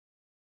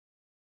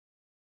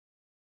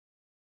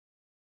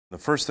The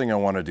first thing I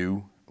want to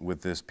do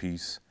with this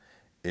piece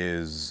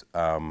is,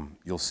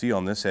 you'll see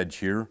on this edge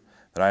here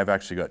that I've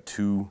actually got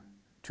two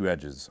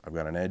edges. I've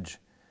got an edge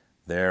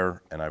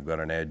there and I've got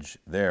an edge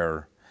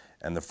there.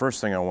 And the first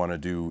thing I want to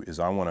do is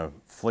I want to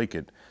flake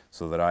it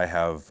so that I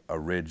have a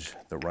ridge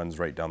that runs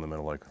right down the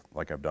middle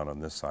like I've done on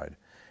this side.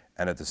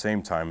 And at the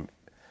same time,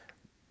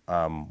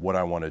 what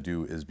I want to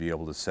do is be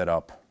able to set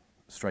up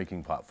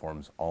striking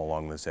platforms all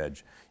along this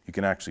edge. You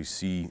can actually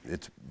see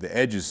the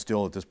edge is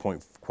still at this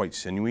point quite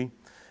sinewy.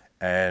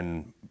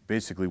 And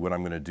basically what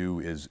I'm going to do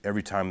is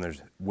every time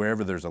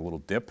wherever there's a little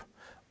dip,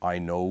 I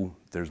know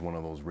there's one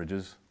of those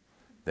ridges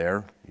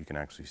there. You can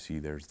actually see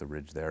there's the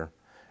ridge there.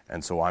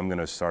 And so I'm going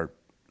to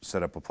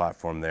set up a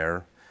platform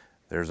there.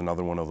 There's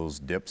another one of those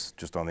dips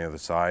just on the other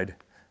side.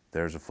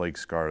 There's a flake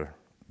scar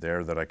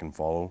there that I can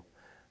follow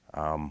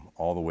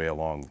all the way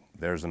along.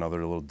 There's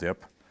another little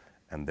dip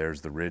and there's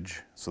the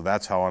ridge. So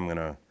that's how I'm going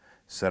to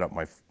set up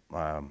my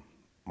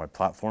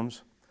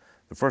platforms.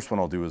 The first one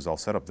I'll do is I'll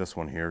set up this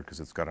one here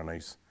because it's got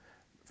a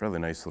fairly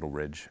nice little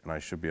ridge, and I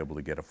should be able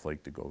to get a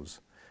flake that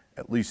goes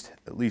at least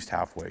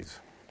halfway.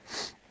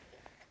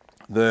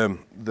 The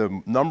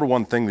number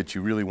one thing that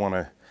you really want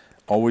to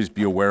always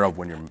be aware of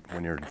when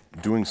you're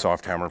doing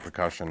soft hammer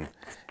percussion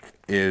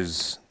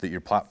is that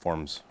your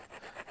platforms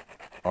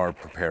are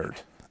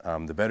prepared.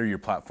 The better your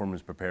platform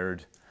is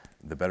prepared,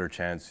 the better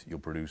chance you'll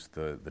produce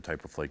the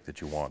type of flake that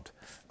you want.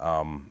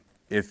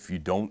 If you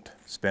don't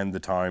spend the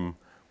time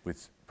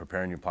with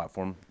preparing your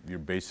platform,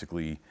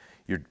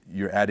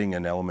 you're adding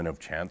an element of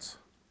chance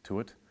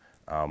to it.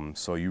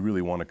 So you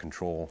really want to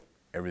control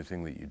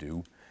everything that you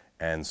do.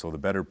 And so the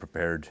better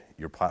prepared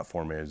your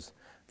platform is,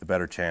 the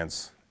better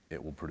chance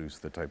it will produce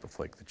the type of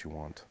flake that you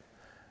want.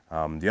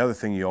 The other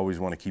thing you always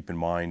want to keep in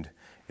mind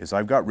is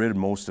I've got rid of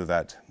most of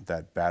that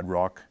bad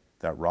rock,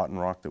 that rotten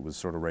rock that was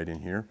sort of right in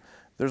here.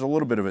 There's a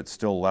little bit of it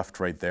still left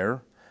right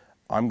there.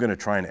 I'm going to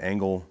try and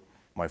angle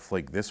my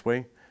flake this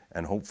way,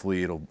 and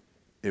hopefully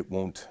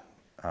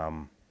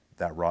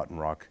that rotten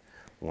rock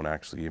won't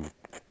actually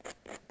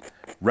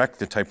wreck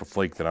the type of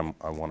flake that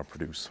I want to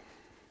produce.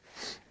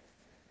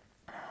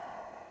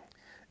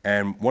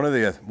 And one of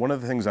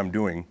the things I'm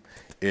doing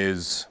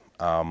is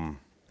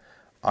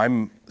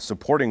I'm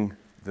supporting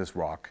this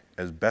rock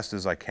as best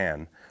as I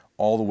can,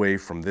 all the way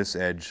from this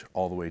edge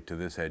all the way to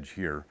this edge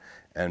here.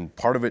 And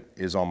part of it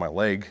is on my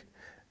leg,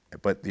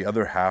 but the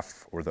other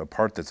half, or the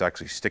part that's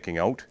actually sticking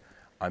out,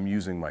 I'm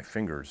using my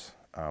fingers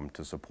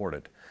to support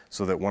it,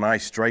 so that when I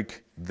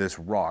strike this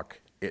rock,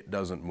 it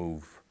doesn't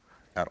move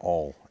at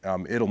all.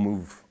 It'll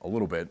move a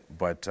little bit,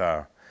 but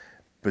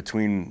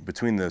between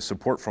the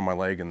support from my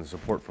leg and the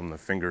support from my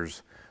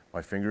fingers,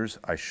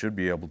 I should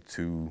be able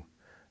to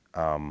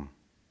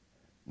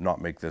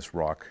not make this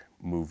rock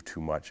move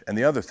too much. And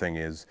the other thing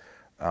is,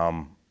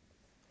 a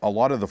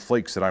lot of the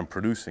flakes that I'm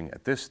producing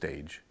at this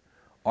stage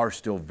are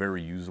still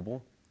very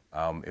usable.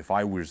 If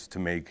I was to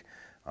make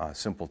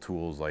simple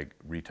tools like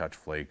retouch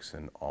flakes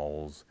and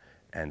awls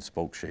and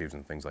spoke shaves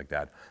and things like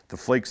that, the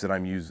flakes that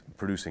I'm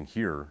producing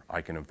here,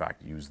 I can in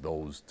fact use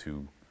those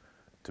to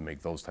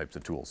make those types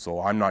of tools.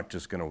 So I'm not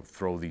just going to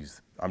throw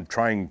these, I'm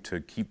trying to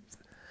keep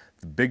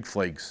the big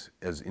flakes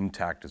as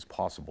intact as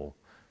possible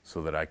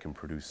so that I can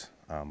produce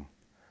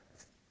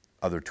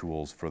other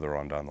tools further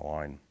on down the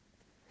line.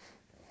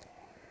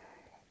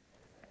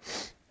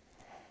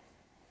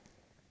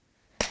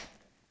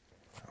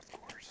 Of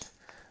course,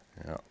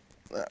 yeah,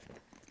 that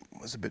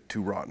was a bit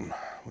too rotten,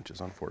 which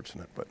is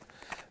unfortunate, but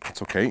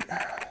that's okay.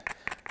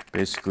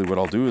 Basically what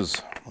I'll do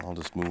is I'll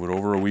just move it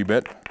over a wee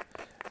bit,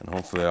 and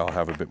hopefully I'll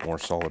have a bit more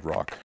solid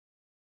rock.